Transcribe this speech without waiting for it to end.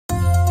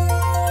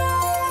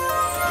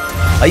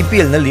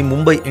IPL ನಲ್ಲಿ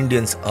Mumbai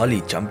Indians ಹಾಲಿ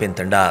champion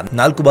ತಂಡ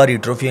 4 ಬಾರಿ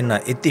ಟ್ರೋಫಿಯನ್ನ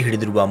ಎತ್ತಿ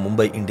ಹಿಡಿದಿರುವ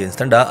ಮುಂಬೈ ಇಂಡಿಯನ್ಸ್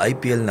ತಂಡ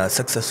IPL ನ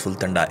ಸಕ್ಸಸ್ಫುಲ್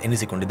ತಂಡ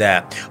ಎನಿಸಿಕೊಂಡಿದೆ.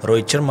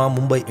 ರೋಹಿತ್ ಶರ್ಮಾ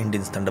ಮುಂಬೈ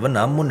ಇಂಡಿಯನ್ಸ್ ತಂಡವನ್ನ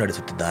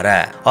ಮುನ್ನಡೆಸುತ್ತಿದ್ದಾರೆ.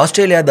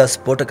 ಆಸ್ಟ್ರೇಲಿಯಾದ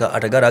ಸ್ಫೋಟಕ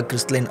ಆಟಗಾರ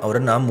ಕ್ರಿಸ್ ಲೈನ್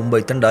ಅವರನ್ನ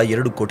ಮುಂಬೈ ತಂಡ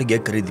 2 ಕೋಟಿಗೆ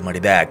ಖರೀದಿ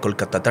ಮಾಡಿದೆ.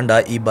 ಕೋಲ್ಕತ್ತಾ ತಂಡ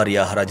ಈ ಬಾರಿಯ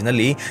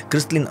ಹರಾಜಿನಲ್ಲಿ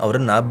ಕ್ರಿಸ್ ಲೈನ್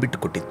ಅವರನ್ನ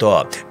ಬಿಟ್ಟುಕೊಟ್ಟಿತ್ತು.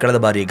 ಕಳೆದ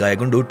ಬಾರಿ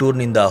ಗಾಯಗೊಂಡು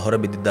ಟೂರ್ನಿಂದ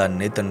ಹೊರಬಿದ್ದಿದ್ದ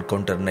ನೇಥನ್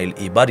ಕೌಂಟರ್ನೈಲ್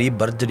ಈ ಬಾರಿ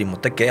ಭರ್ಜರಿ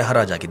ಮೊತ್ತಕ್ಕೆ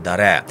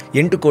ಹರಾಜಾಗಿದ್ದಾರೆ.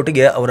 8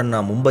 ಕೋಟಿಗೆ ಅವರನ್ನ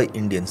ಮುಂಬೈ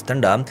ಇಂಡಿಯನ್ಸ್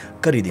ತಂಡ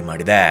ಖರೀದಿ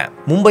ಮಾಡಿದೆ.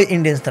 ಮುಂಬೈ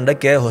ಇಂಡಿಯನ್ಸ್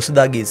ತಂಡಕ್ಕೆ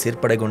ಹೊಸದಾಗಿ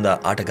ಸೇರ್ಪಡೆಗೊಂಡ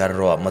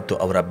ಆಟಗಾರರು ಮತ್ತು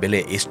ಅವರ ಬೆಲೆ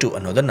ಎಷ್ಟು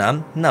ಅನ್ನೋದನ್ನ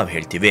ನಾವು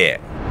ಹೇಳ್ತೀವಿ.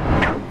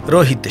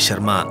 ರೋಹಿತ್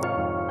ಶರ್ಮಾ,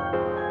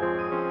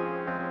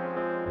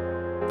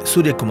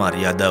 ಸೂರ್ಯಕುಮಾರ್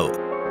ಯಾದವ್,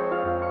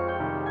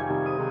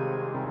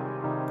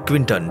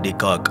 ಕ್ವಿಂಟನ್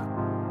ಡಿಕಾಕ್,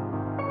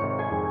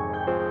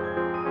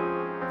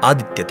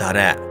 ಆದಿತ್ಯ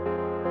ತಾರೆ,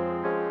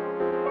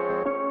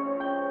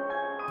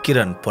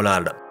 Kiran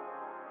Pollard,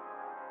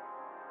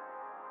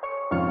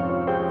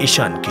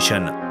 Ishan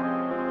Kishan,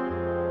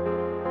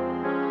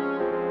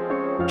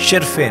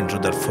 ಶೆರ್ಫೇನ್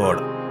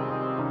Rutherford,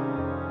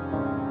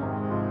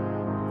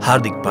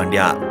 Hardik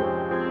Pandya,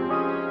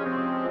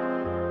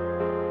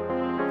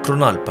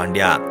 Krunal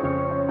Pandya,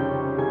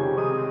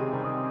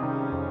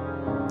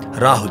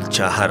 Rahul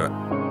Chahar,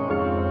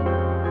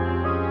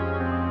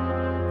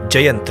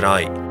 Jayant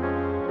Roy,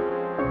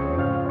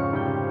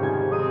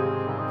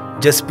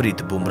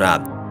 Jasprit Bumrah,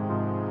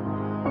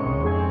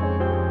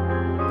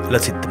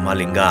 Lasith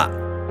Malinga,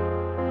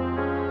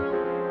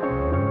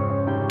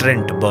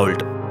 Trent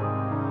Boult,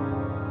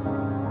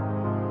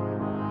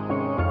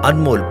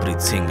 Anmol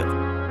Preeth Singh,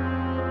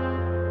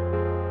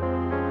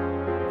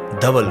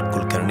 Dhaval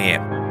Kulkarni,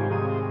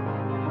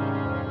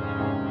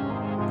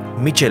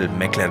 Mitchell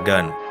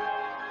ಮೆಕ್ಲೆರ್ಗನ್,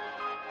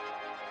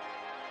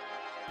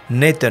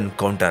 Nathan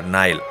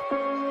ಕೌಂಟರ್ನೈಲ್,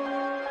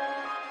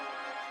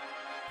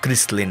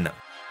 Chris Lin,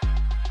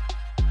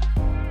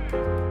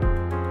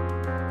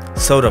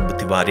 Saurabh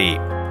Tiwari,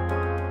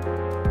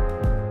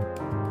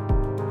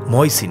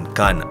 Mohsin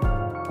Khan,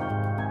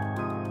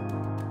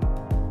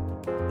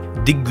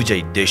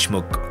 Digvijay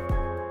Deshmukh,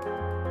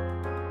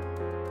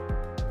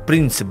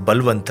 prince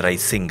Balwant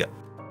Roy Singh.